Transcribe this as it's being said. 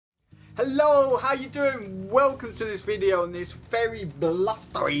Hello, how you doing? Welcome to this video on this very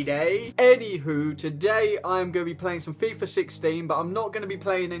blustery day. Anywho, today I'm going to be playing some FIFA 16, but I'm not going to be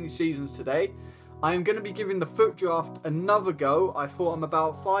playing any seasons today. I am going to be giving the FUT Draft another go. I thought I'm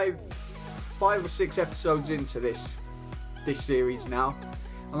about five or six episodes into this series now,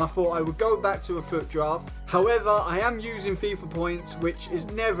 and I thought I would go back to a FUT Draft. However, I am using FIFA points, which is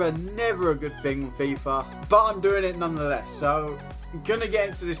never a good thing on FIFA, but I'm doing it nonetheless. So I'm gonna get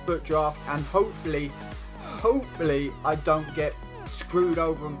into this FUT Draft, and hopefully I don't get screwed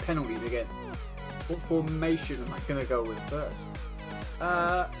over on penalties again. What formation am I gonna go with first?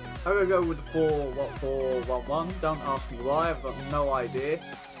 I'm gonna go with the 4-1-1. Don't ask me why, I've got no idea.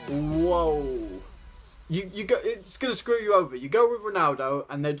 Whoa. You go, it's gonna screw you over. You go with Ronaldo,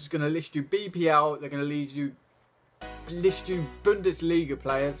 and they're just gonna list you BPL. They're gonna list you Bundesliga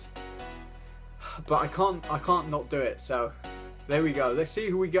players. But I can't not do it. So there we go. Let's see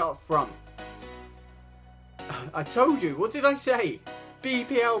who we got up front. I told you. What did I say?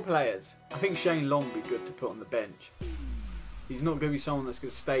 BPL players. I think Shane Long would be good to put on the bench. He's not gonna be someone that's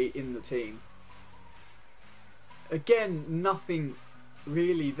gonna stay in the team. Again, nothing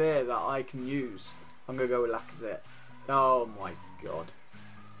really there that I can use. I'm going to go with Lacazette. Oh my god.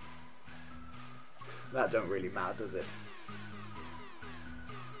 That don't really matter, does it?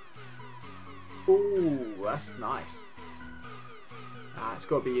 Ooh, that's nice. Ah, it's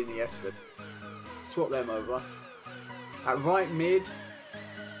got to be Iniesta. Swap them over. At right mid,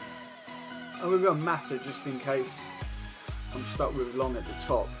 I'm going to go Mata just in case I'm stuck with Long at the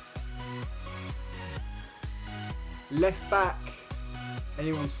top. Left back,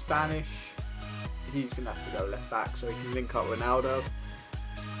 anyone Spanish? He's going to have to go left back so he can link up Ronaldo.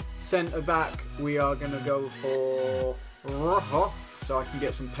 Centre back, we are going to go for Rojo so I can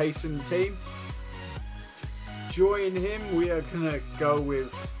get some pace in the team. To join him, we are going to go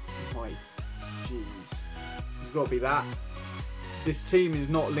with, my jeez, it's got to be that. This team is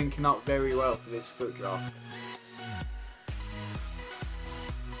not linking up very well for this FUT Draft.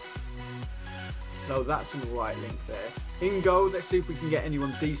 No, that's an alright link there. In goal, let's see if we can get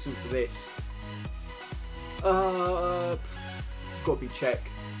anyone decent for this. It's got to be Czech.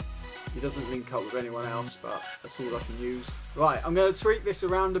 He doesn't link up with anyone else, but that's all I can use. Right, I'm going to tweak this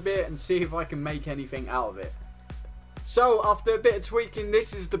around a bit and see if I can make anything out of it. So, after a bit of tweaking,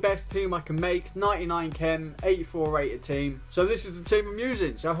 this is the best team I can make. 99 chem, 84 rated team. So this is the team I'm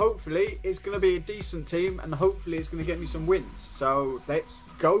using. So hopefully it's going to be a decent team, and hopefully it's going to get me some wins. So let's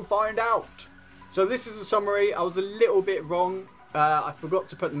go find out. So this is the summary. I was a little bit wrong. I forgot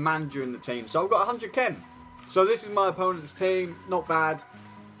to put the manager in the team. So I've got 100 chem. So this is my opponent's team. Not bad.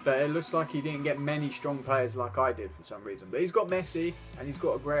 But it looks like he didn't get many strong players like I did for some reason. But he's got Messi and he's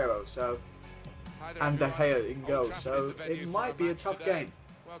got Aguero. So, and De Gea in goal. So it might be a tough game.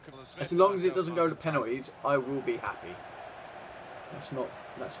 As long as it doesn't go to penalties, I will be happy. That's not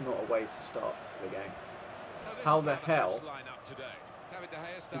a way to start the game. How the hell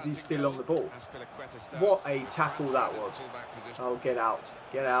is he still on the ball? What a tackle that was. Oh, get out.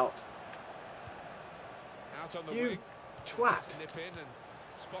 Get out. You twat.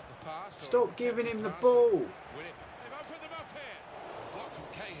 Stop giving him the ball.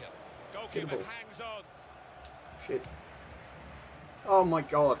 Get the ball. Shit. Oh my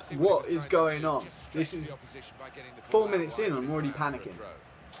god. What is going on? This is 4 minutes in. I'm already panicking.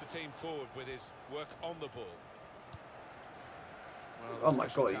 Oh my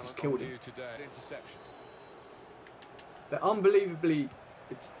god, he just killed him. They're unbelievably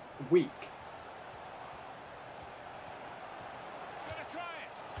weak.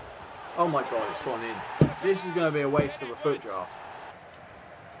 Oh my god, it's gone in. This is going to be a waste of a FUT Draft.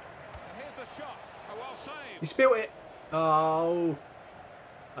 He spilled it. Oh.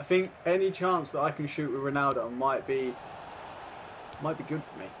 I think any chance that I can shoot with Ronaldo might be good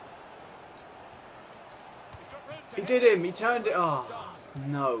for me. He did him. He turned it. Oh,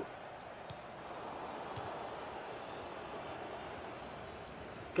 no.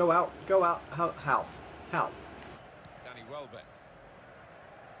 Go out. Go out. How? Danny Welbeck.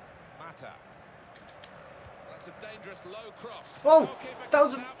 Mata. That's a dangerous low cross. Oh, that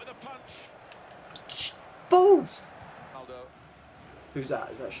was a balls. Who's that?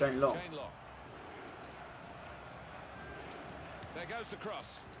 Is that Shane Long? There goes the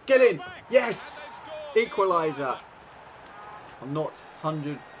cross. Get in. Yes. Equaliser. I'm not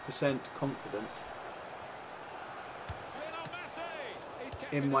 100% confident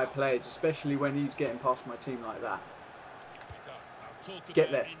in my players, especially when he's getting past my team like that. Get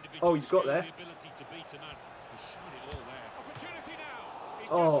there. Oh, he's got there.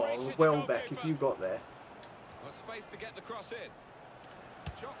 Oh, Welbeck, if you got there. Space to get the cross in.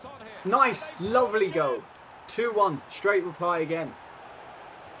 Shots on here. Nice, lovely goal. 2-1, straight reply again.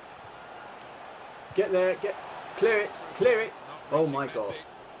 Get there, clear it, clear it. Oh my god.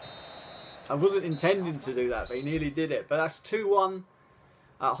 I wasn't intending to do that, but he nearly did it. But that's 2-1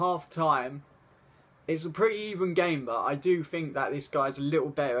 at half time. It's a pretty even game, but I do think that this guy's a little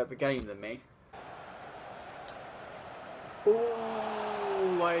better at the game than me.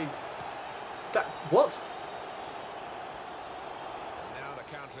 Oh, what? Now the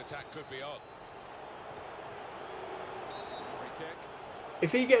counter-attack could be on. Free kick.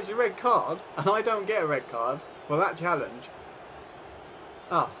 If he gets a red card, and I don't get a red card for that challenge...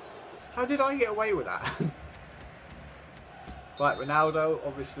 Oh, how did I get away with that? Right, Ronaldo,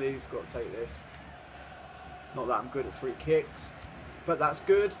 obviously, he's got to take this. Not that I'm good at free kicks, but that's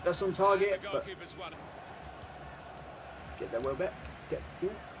good. That's on target. But... Get there, Welbeck. Get.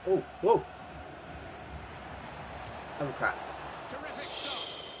 Oh, whoa. Have a crack. Terrific start.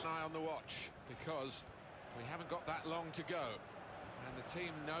 An eye on the watch because we haven't got that long to go, and the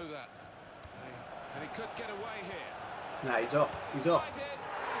team know that. And he could get away here. Nah, he's off. He's off.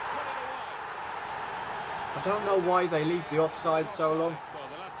 I don't know why they leave the offside so long. Well,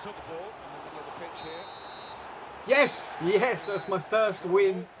 the lad took the ball in the middle of the pitch here. Yes, yes, that's my first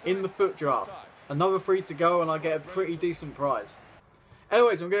win in the FUT Draft. Another 3 to go and I get a pretty decent prize.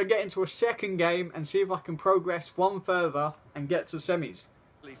 Anyways, I'm going to get into a second game and see if I can progress one further and get to semis.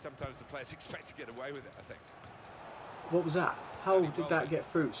 Sometimes the players expect to get away with it, I think. What was that? How did that get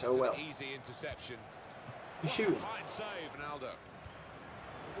through so well? Easy interception. He's shooting. Fine save, Ronaldo.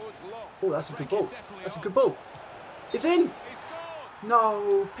 Oh, that's a good ball. That's a good ball. It's in!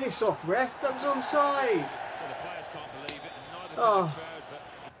 No, piss off, ref. That was onside. Well, the players can't believe it, and neither Oh. can the crowd, but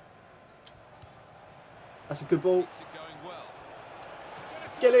That's a good ball. keeps it going well.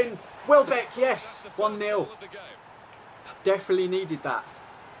 Get in. Welbeck, yes. 1-0. Definitely needed that.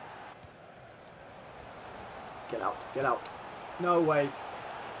 Get out. Get out. No way. Now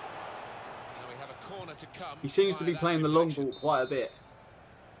we have a corner to come. He seems to be playing the long ball quite a bit.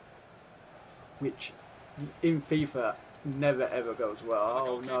 Which, in FIFA, never ever goes well.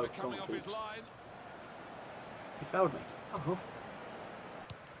 Oh no, come on, keeps. He fouled me. Oh.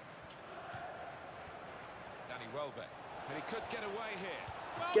 Danny Welbeck. And he could get away here.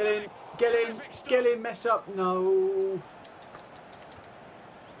 Get in, get in, get in, mess up. No.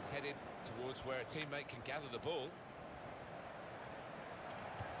 Headed towards where a teammate can gather the ball.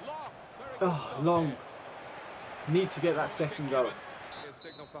 Long. Very good Oh, stop long. there. Need to get that second goal.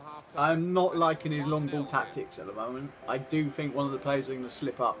 Signal for half-time. I'm not liking his long ball tactics at the moment. I do think one of the players are going to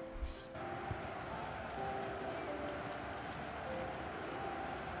slip up. It's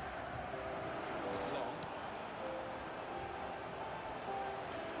long.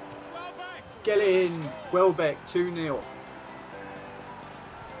 Welbeck. Get in, Welbeck, 2-0.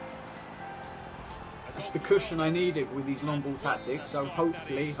 It's the cushion I needed with these long ball tactics, so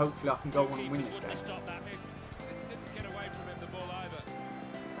hopefully I can go on and win this game. Didn't get away from him the ball either.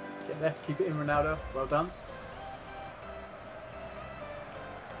 Get there, keep it in, Ronaldo. Well done.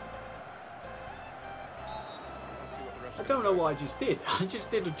 I don't know what I just did. I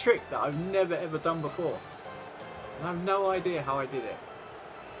just did a trick that I've never ever done before. And I have no idea how I did it.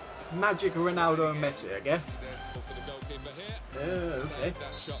 Magic of Ronaldo and Messi, I guess. Yeah, okay.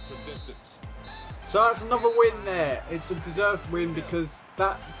 So that's another win there. It's a deserved win because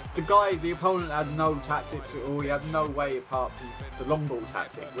the opponent had no tactics at all. He had no way apart from the long ball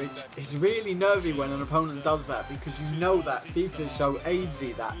tactic, which is really nervy when an opponent does that because you know that FIFA is so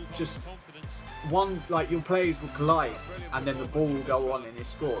AIDSy that just your players will collide and then the ball will go on and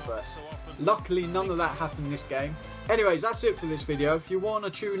it's scored. But luckily none of that happened in this game. Anyways, that's it for this video. If you want to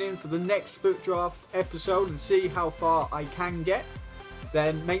tune in for the next FUT Draft episode and see how far I can get,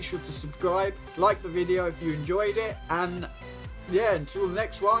 then make sure to subscribe, like the video if you enjoyed it, and yeah, until the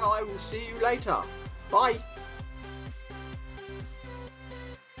next one, I will see you later. Bye!